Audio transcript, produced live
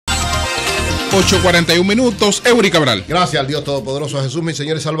8:41. Euri Cabral. Gracias al Dios Todopoderoso, a Jesús, mi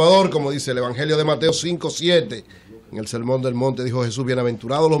Señor y Salvador. Como dice el Evangelio de Mateo 5:7, en el Sermón del Monte dijo Jesús: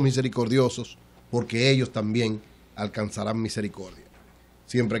 bienaventurados los misericordiosos, porque ellos también alcanzarán misericordia.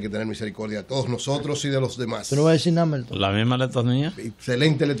 Siempre hay que tener misericordia de todos nosotros y de los demás. ¿Tú no vas a decir nada, Melton? La misma letanía.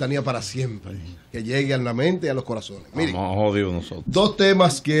 Excelente letanía para siempre, que llegue a la mente y a los corazones. Miren, vamos jodidos nosotros. Dos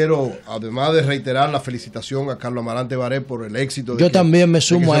temas quiero, además de reiterar la felicitación a Carlos Amarante Baré por el éxito. Yo también me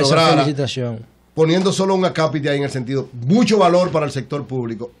sumo a esa felicitación. Poniendo solo un acápite ahí en el sentido, mucho valor para el sector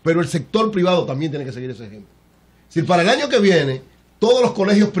público, pero el sector privado también tiene que seguir ese ejemplo. Si para el año que viene, todos los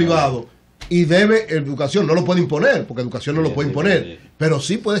colegios privados, y debe educación, no lo puede imponer, porque educación no lo puede imponer, pero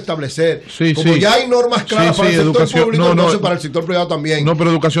sí puede establecer, como ya hay normas claras para el sector público, entonces para el sector privado también. No, pero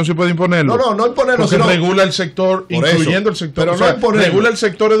educación sí puede imponerlo. No imponerlo, porque regula el sector, incluyendo el sector, pero no imponerlo. Regula el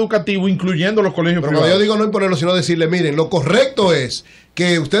sector educativo, incluyendo los colegios privados. Pero yo digo no imponerlo, sino decirle, miren, lo correcto es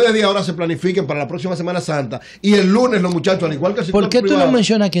que ustedes de ahora se planifiquen para la próxima Semana Santa, y el lunes los muchachos, al igual que el sector privado. ¿Por qué tú no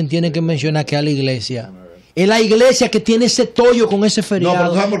mencionas a quien tiene que mencionar, que a la iglesia? Es la iglesia que tiene ese tollo con ese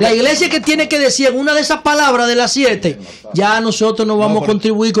feriado. La iglesia que tiene que decir en una de esas palabras de las 7, ya nosotros no vamos a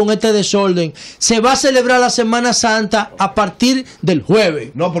contribuir con este desorden. Se va a celebrar la Semana Santa a partir del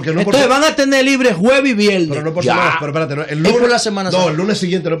jueves. Entonces van a tener libre jueves y viernes. Pero no por semana, pero espérate, no, el lunes, es por la Semana Santa. No, el lunes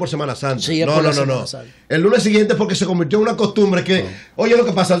siguiente no es por Semana Santa. Sí, no. El lunes siguiente es porque se convirtió en una costumbre que, oye, lo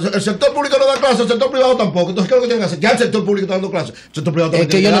que pasa, el sector público no da clases, el sector privado tampoco. Entonces, ¿qué es lo que tienen que hacer? Ya el sector público está dando clases, el sector privado también.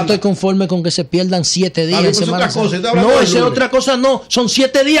 Es que yo no estoy conforme con que se pierdan 7 días. Pues otra cosa, no, esa es otra cosa, no. Son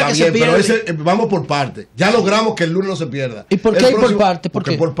 7 días que se pierden. Pero vamos por parte. Ya logramos que el lunes no se pierda. ¿Y por qué hay por parte?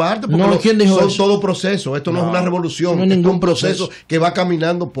 Porque por parte, porque no, ¿quién dijo son eso? todo proceso. Esto no es una revolución. No es ningún proceso que va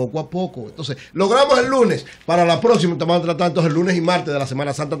caminando poco a poco. Entonces, logramos el lunes. Para la próxima, estamos tratando entonces el lunes y martes de la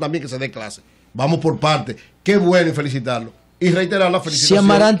Semana Santa también que se dé clase. Vamos por parte. Qué bueno y felicitarlo. Y reiterar la felicitación. Si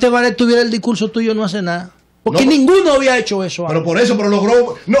Amarante Baré tuviera el discurso tuyo, no hace nada. Porque ninguno había hecho eso. Pero por eso, pero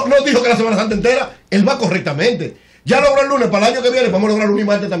logró. No dijo que la Semana Santa entera, él va correctamente. Ya logró el lunes, para el año que viene vamos a lograr lunes y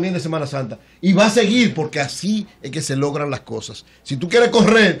martes también de Semana Santa. Y va a seguir, porque así es que se logran las cosas. Si tú quieres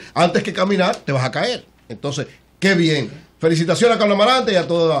correr antes que caminar, te vas a caer. Entonces, qué bien. Felicitaciones a Carlos Amarante y a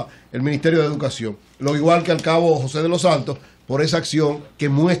todo el Ministerio de Educación. Lo igual que al cabo José de los Santos, por esa acción que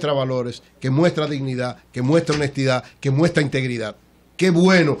muestra valores, que muestra dignidad, que muestra honestidad, que muestra integridad. Qué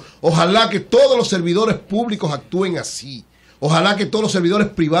bueno. Ojalá que todos los servidores públicos actúen así. Ojalá que todos los servidores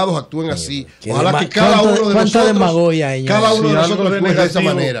privados actúen así. Ojalá que cada uno de nosotros actúe de esa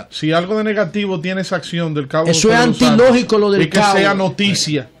manera. Si algo de negativo tiene esa acción del cabo, eso es antilógico lo del cabo. Que sea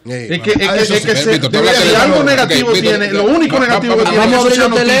noticia. Es que si algo negativo tiene, lo único negativo que tiene, vamos a abrir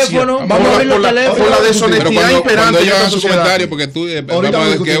los teléfonos, vamos a abrir los teléfonos. Por la deshonestidad imperante. Cuando haga su comentario, porque tú vamos a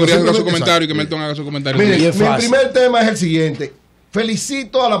ver que Euri haga su comentario y que Melton haga su comentario. Mi primer tema es el siguiente.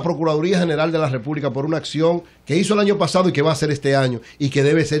 Felicito a la Procuraduría General de la República por una acción que hizo el año pasado y que va a hacer este año y que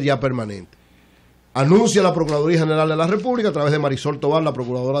debe ser ya permanente. Anuncia la Procuraduría General de la República a través de Marisol Tobar, la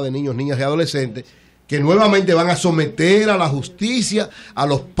Procuradora de Niños, Niñas y Adolescentes, que nuevamente van a someter a la justicia a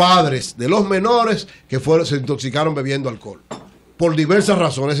los padres de los menores que se intoxicaron bebiendo alcohol. Por diversas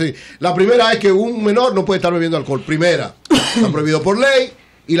razones. Es decir, la primera es que un menor no puede estar bebiendo alcohol. Primera, está prohibido por ley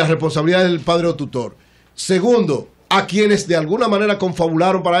y la responsabilidad del padre o tutor. Segundo, a quienes de alguna manera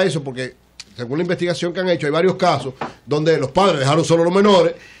confabularon para eso, porque según la investigación que han hecho, hay varios casos donde los padres dejaron solo a los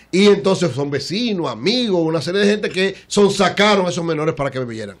menores y entonces son vecinos, amigos, una serie de gente que sacaron a esos menores para que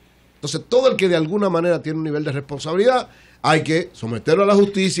bebieran. Entonces, todo el que de alguna manera tiene un nivel de responsabilidad, hay que someterlo a la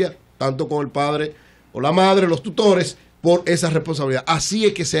justicia, tanto con el padre o la madre, los tutores, por esa responsabilidad. Así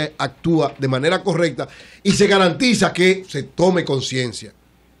es que se actúa de manera correcta y se garantiza que se tome conciencia.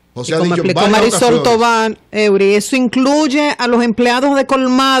 O sea, como explicó Marisol Tobar, Euri, eso incluye a los empleados de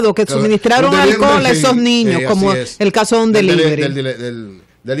colmado que suministraron alcohol a esos niños, como el caso de un delivery. Del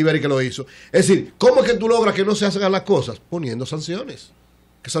delivery que lo hizo. Es decir, ¿cómo es que tú logras que no se hagan las cosas? Poniendo sanciones.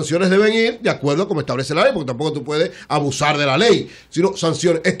 Que sanciones deben ir de acuerdo a como establece la ley, porque tampoco tú puedes abusar de la ley, sino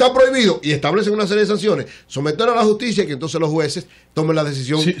sanciones. Está prohibido y establecen una serie de sanciones. Someter a la justicia y que entonces los jueces tomen la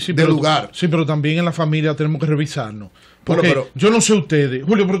decisión del lugar. Sí, pero también en la familia tenemos que revisarnos. Porque bueno, yo no sé ustedes,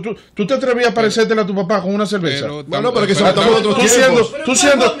 Julio, pero tú te atrevías a parecértela a tu papá con una cerveza. Pero que estamos otros tú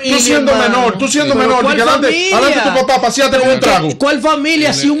siendo menor, y que adelante tu papá paseate con un trago. ¿Cuál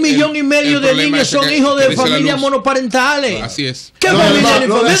familia si 1,5 millones de niños son hijos de familias monoparentales? Así es. ¿Qué familia?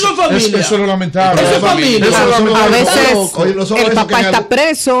 Eso es familia. Eso es lo lamentable. Eso es familia. A veces el papá está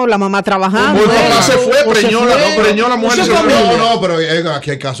preso, la mamá trabajando. El papá se fue, preñó la mujer. No, pero aquí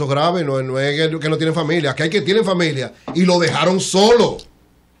hay casos graves, no es que no tienen familia, aquí hay que tienen familia y lo dejaron solo.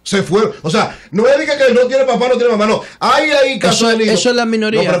 Se fueron. O sea, no es que no tiene papá, no tiene mamá, no. Hay casos de niños. Eso es la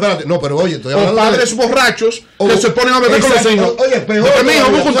minoría. No, pero espérate. No, pero oye, estoy hablando de padres borrachos que se ponen a beber con los hijos. Oye, peor. Mi hijo,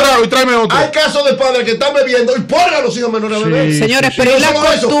 busca un trago y tráeme otro. Hay casos de padres que están bebiendo y ponen a los hijos menores a beber. Señores, pero y la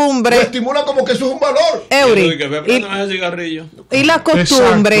costumbre. Lo estimula como que eso es un valor. Eury. Y la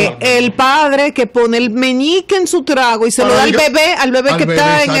costumbre, el padre que pone el meñique en su trago y se lo da al bebé que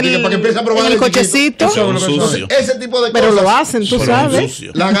está en el cochecito. Ese tipo de cosas. Pero lo hacen, tú sabes.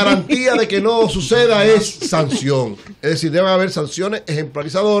 La garantía de que no suceda es sanción. Es decir, debe haber sanciones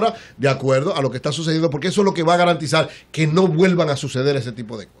ejemplarizadoras de acuerdo a lo que está sucediendo, porque eso es lo que va a garantizar que no vuelvan a suceder ese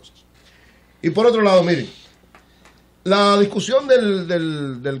tipo de cosas. Y por otro lado, miren, la discusión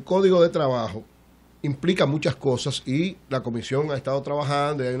del Código de Trabajo implica muchas cosas y la comisión ha estado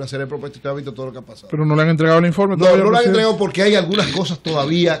trabajando y hay una serie de propuestas que ha visto todo lo que ha pasado. Pero no le han entregado el informe todavía. No le han entregado porque hay algunas cosas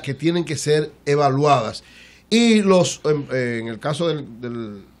todavía que tienen que ser evaluadas. Y en el caso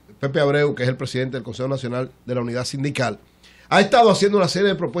del Pepe Abreu, que es el presidente del Consejo Nacional de la Unidad Sindical, ha estado haciendo una serie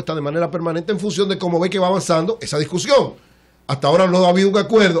de propuestas de manera permanente en función de cómo ve que va avanzando esa discusión. Hasta ahora no ha habido un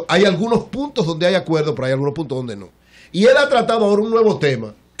acuerdo. Hay algunos puntos donde hay acuerdo, pero hay algunos puntos donde no. Y él ha tratado ahora un nuevo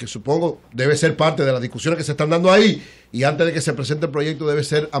tema, que supongo debe ser parte de las discusiones que se están dando ahí, y antes de que se presente el proyecto debe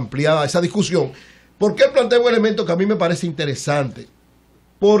ser ampliada esa discusión, porque él plantea un elemento que a mí me parece interesante,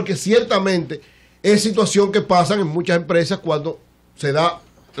 porque ciertamente es situación que pasan en muchas empresas cuando se da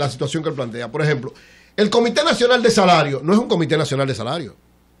la situación que él plantea. Por ejemplo, el Comité Nacional de Salario no es un Comité Nacional de Salario,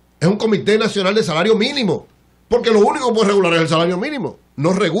 es un Comité Nacional de Salario Mínimo, porque lo único que puede regular es el salario mínimo,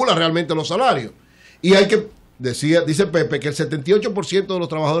 no regula realmente los salarios. Y hay que, dice Pepe, que el 78% de los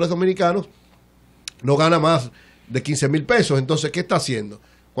trabajadores dominicanos no gana más de 15,000 pesos. Entonces, ¿qué está haciendo?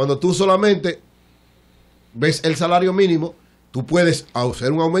 Cuando tú solamente ves el salario mínimo, tú puedes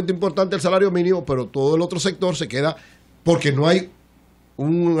hacer un aumento importante del salario mínimo, pero todo el otro sector se queda porque no hay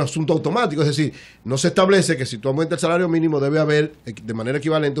un asunto automático. Es decir, no se establece que si tú aumentas el salario mínimo debe haber de manera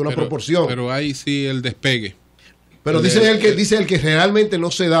equivalente una proporción. Pero ahí sí el despegue. Pero dice él que realmente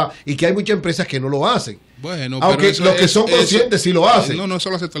no se da y que hay muchas empresas que no lo hacen. Bueno, aunque los que son conscientes sí lo hacen. No, eso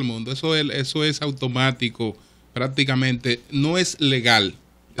lo hace todo el mundo. Eso es automático, prácticamente. No es legal.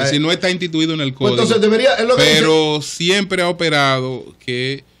 Es decir, no está instituido en el código. Pues entonces pero siempre ha operado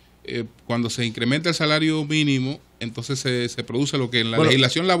que cuando se incrementa el salario mínimo, entonces se produce lo que en la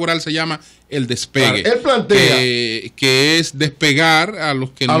legislación laboral se llama el despegue. Él plantea que es despegar a los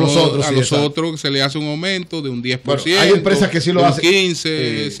que otros se le hace un aumento de un 10%. Bueno, hay empresas que sí lo hacen.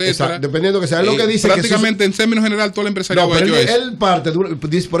 15, etcétera. Dependiendo que sea lo que dice. Prácticamente en términos general todo el empresariado ha hecho eso. Él parte,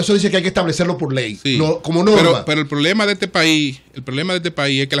 por eso dice que hay que establecerlo por ley, como norma. Pero el problema de este país,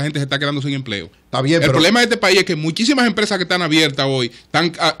 es que la gente se está quedando sin empleo. Está bien, el problema de este país es que muchísimas empresas que están abiertas hoy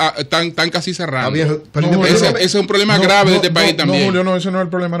están casi cerrando. Ese es un problema grave de este país también. No, Julio, no, ese no es el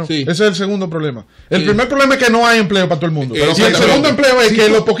problema, no. Sí. Ese es el segundo problema. El primer problema es que no hay empleo para todo el mundo. Pero el segundo empleo es que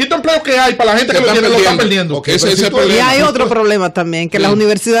los poquitos empleos que hay para la gente que lo tiene lo están perdiendo. Y hay otro problema también, que las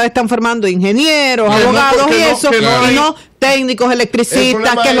universidades están formando ingenieros, abogados y eso, y no técnicos,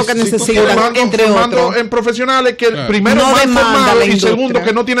 electricistas, que es lo que necesitan, entre otros. En profesionales que primero no mal formados y segundo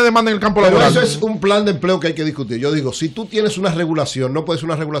que no tiene demanda en el campo laboral. Eso es un plan de empleo que hay que discutir. Yo digo, si tú tienes una regulación, no puedes ser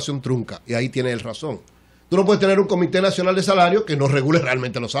una regulación trunca, y ahí tienes el razón. Tú no puedes tener un Comité Nacional de Salario que no regule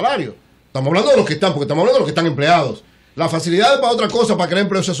realmente los salarios. Estamos hablando de los que están, porque estamos hablando de los que están empleados. La facilidad para otra cosa, para crear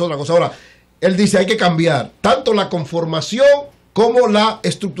empleos es otra cosa. Ahora, él dice hay que cambiar tanto la conformación como la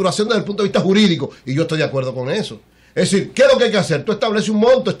estructuración desde el punto de vista jurídico, y yo estoy de acuerdo con eso. Es decir, ¿qué es lo que hay que hacer? Tú estableces un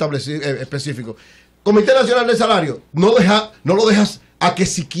monto específico. Comité Nacional de Salario, no lo dejas a que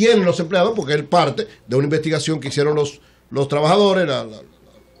si quieren los empleados, porque él parte de una investigación que hicieron los trabajadores, las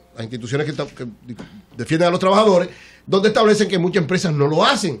instituciones que defienden a los trabajadores, donde establecen que muchas empresas no lo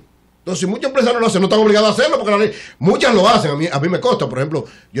hacen. Entonces, si muchas empresas no lo hacen, no están obligadas a hacerlo, porque la ley, muchas lo hacen. A mí me consta, por ejemplo,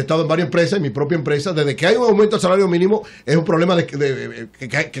 yo he estado en varias empresas, en mi propia empresa, desde que hay un aumento del salario mínimo, es un problema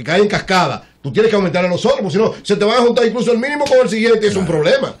que cae en cascada. Tú tienes que aumentar a los otros, porque si no, se te van a juntar incluso el mínimo con el siguiente, es un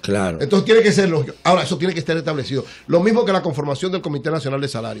problema. Claro. Entonces tiene que ser lógico. Ahora, eso tiene que estar establecido. Lo mismo que la conformación del Comité Nacional de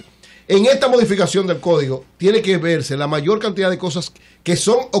Salario. En esta modificación del código tiene que verse la mayor cantidad de cosas que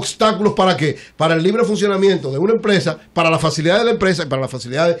son obstáculos para qué, para el libre funcionamiento de una empresa, para la facilidad de la empresa y para la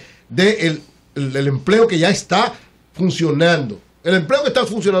facilidad del empleo que ya está funcionando. El empleo que está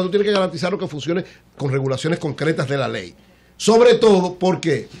funcionando tiene que garantizar que funcione con regulaciones concretas de la ley. Sobre todo, ¿por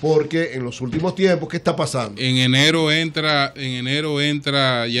qué? Porque en los últimos tiempos, ¿qué está pasando? En enero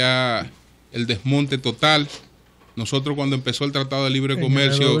entra ya el desmonte total. nosotros cuando empezó el Tratado de Libre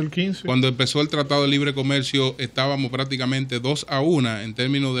Comercio, estábamos prácticamente 2-1 en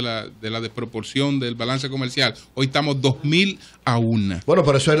términos de la desproporción del balance comercial. Hoy estamos 2.000-1. Bueno,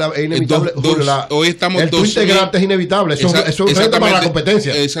 pero eso es inevitable. Hoy estamos el tú integrante es inevitable. Eso es un reto para la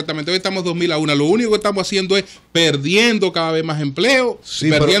competencia. Exactamente. Hoy estamos 2.000-1. Lo único que estamos haciendo es perdiendo cada vez más empleo,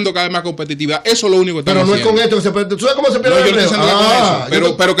 perdiendo cada vez más competitividad. Eso es lo único que estamos haciendo. Pero no es con esto que se pierde. ¿Tú sabes cómo se pierde el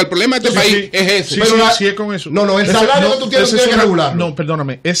empleo? Pero que el problema de este país es eso. Sí, es con eso. No, el salario que tú tienes que regular. No,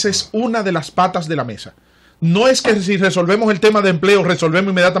 perdóname. Esa es una de las patas de la mesa. No es que si resolvemos el tema de empleo, resolvemos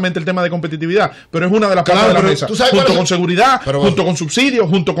inmediatamente el tema de competitividad, pero es una de las patas de la mesa. Junto con seguridad, junto con subsidios,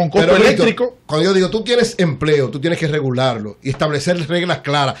 junto con costo eléctrico. Cuando yo digo, tú tienes empleo, tú tienes que regularlo y establecer reglas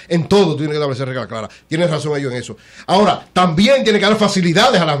claras. En todo tú tienes que establecer reglas claras. Tienes razón ellos en eso. Ahora, también tiene que dar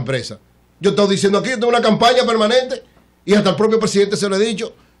facilidades a las empresas. Yo estoy diciendo aquí, tengo una campaña permanente y hasta el propio presidente se lo he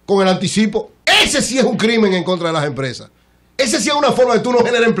dicho, con el anticipo. Ese sí es un crimen en contra de las empresas. Ese sí es una forma de tú no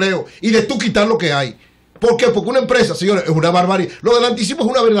generar empleo y de tú quitar lo que hay. ¿Por qué? Porque una empresa, señores, es una barbaridad. Lo del anticipo es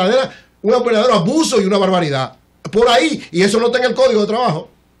un verdadero abuso y una barbaridad. Por ahí, y eso no está en el Código de Trabajo.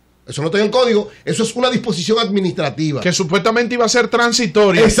 Eso no está en el Código. Eso es una disposición administrativa. Que supuestamente iba a ser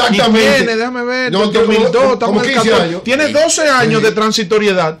transitoria. Exactamente. Y tiene, déjame ver, 2002, como 15 años. Tiene 12 años de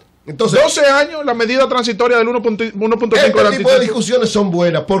transitoriedad. Entonces, 12 años la medida transitoria del 1.5. Este tipo de discusiones son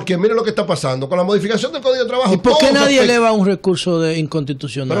buenas porque miren lo que está pasando con la modificación del Código de Trabajo. ¿Y por qué nadie eleva un recurso de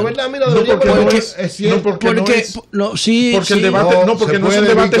inconstitucional? Pero verdad, mira, porque el debate no es un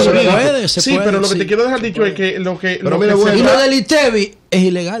debate jurídico. Sí, pero lo que te quiero dejar dicho es que y lo del ITEVI es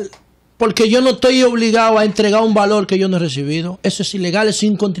ilegal. Porque yo no estoy obligado a entregar un valor que yo no he recibido. Eso es ilegal, eso es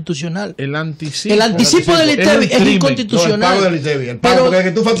inconstitucional. El anticipo del ITEVI es inconstitucional. No, el pago del ITEVI. El pago, porque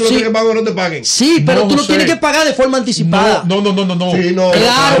que tú facturas que pago no te paguen. Sí, pero tú lo tienes que pagar de forma anticipada. No. Sí,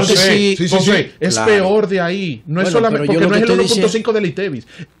 claro que sí. Es peor de ahí. No es solamente porque no es el 1.5 del ITEVI.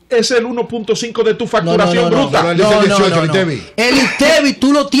 Es el 1.5 de tu facturación bruta. El ITEVI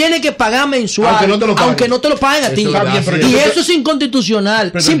tú lo tienes que pagar mensual, aunque no te lo paguen a ti. Y eso es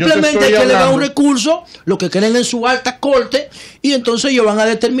inconstitucional. Simplemente hay que elevar un recurso, lo que creen en su alta corte, y entonces ellos van a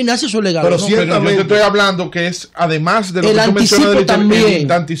determinar si eso es legal. Pero yo te estoy hablando que es, además de lo que tú mencionas del ITEVI,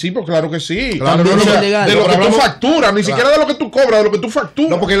 el anticipo, claro que sí. Claro, de lo que tú facturas, ni siquiera de lo que tú cobras, de lo que tú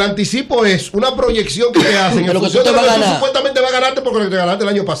facturas. No, porque el anticipo es una proyección que te hacen en función de lo que tú supuestamente vas a ganarte porque lo que te ganaste el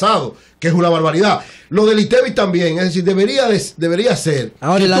año pasado. Que es una barbaridad. Lo del ITEVI también, es decir, debería ser.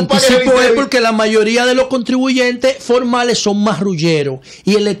 Ahora, el anticipo es porque la mayoría de los contribuyentes formales son marrulleros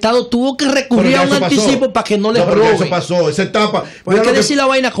y el Estado tuvo que recurrir a un anticipo para que no les roben. Eso pasó, esa etapa. Hay que decir la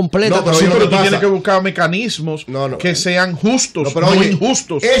vaina completa. Pero tú tienes que buscar mecanismos que sean justos, no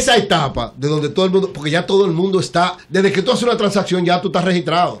injustos. Esa etapa de donde todo el mundo, porque ya todo el mundo está, desde que tú haces una transacción ya tú estás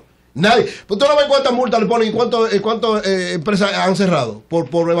registrado. Nadie. Pues tú no ves cuántas multas le ponen y cuántas empresas han cerrado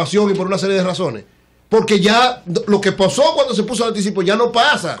por evasión y por una serie de razones. Porque ya lo que pasó cuando se puso el anticipo ya no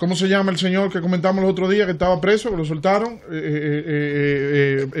pasa. ¿Cómo se llama el señor que comentamos el otro día que estaba preso, que lo soltaron?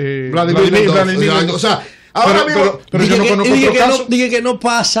 Vladimir. O sea, ahora pero yo no conozco otro caso. Dije que no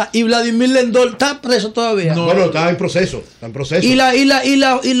pasa y Vladimir Lendol está preso todavía. No, está en proceso. Y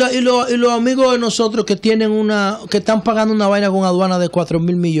los amigos de nosotros que tienen que están pagando una vaina con aduana de 4.000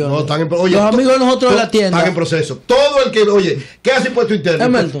 millones. No, están los amigos de nosotros de la tienda están en proceso. Todo el que, ¿qué hace impuesto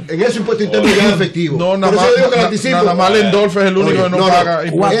interno? En ese impuesto interno ya es efectivo. No, nada más Lendolf es el único que no paga.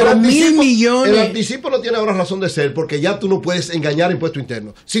 4.000 millones. El anticipo no tiene ahora razón de ser porque ya tú no puedes engañar impuesto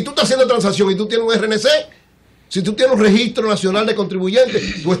interno. Si tú estás haciendo transacción y tú tienes un RNC, si tú tienes un registro nacional de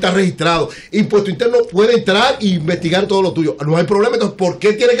contribuyentes, tú estás registrado. Impuesto Interno puede entrar e investigar todo lo tuyo. No hay problema. Entonces, ¿por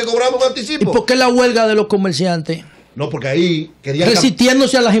qué tiene que cobrar un anticipo? ¿Y por qué la huelga de los comerciantes? No, porque ahí querían...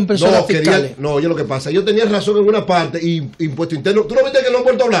 Resistiéndose a las impresoras fiscales. Oye, lo que pasa, yo tenía razón en una parte y Impuesto Interno... ¿Tú no viste que no han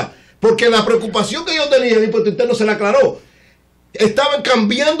vuelto a hablar? Porque la preocupación que yo tenía en Impuesto Interno se la aclaró. Estaban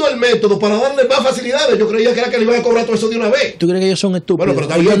cambiando el método para darle más facilidades. Yo creía que era que le iban a cobrar todo eso de una vez. ¿Tú crees que ellos son estúpidos?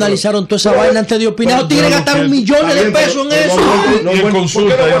 Bueno, ellos analizaron toda esa vaina antes de opinar. Los tigres gastaron millones de pesos en eso.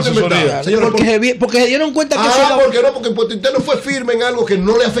 Porque se dieron cuenta que porque no, porque Impuesto Interno fue firme en algo que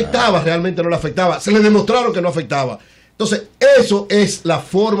no le afectaba, realmente no le afectaba. Se le demostraron que no afectaba. Entonces, eso es la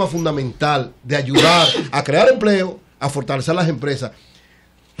forma fundamental de ayudar a crear empleo, a fortalecer las empresas.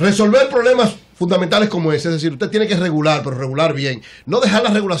 Resolver problemas fundamentales como ese, es decir, usted tiene que regular, pero regular bien. No dejar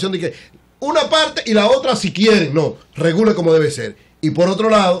la regulación de que una parte y la otra si quieren, no, regule como debe ser. Y por otro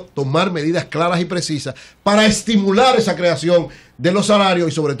lado, tomar medidas claras y precisas para estimular esa creación de los salarios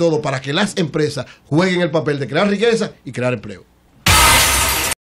y sobre todo para que las empresas jueguen el papel de crear riqueza y crear empleo.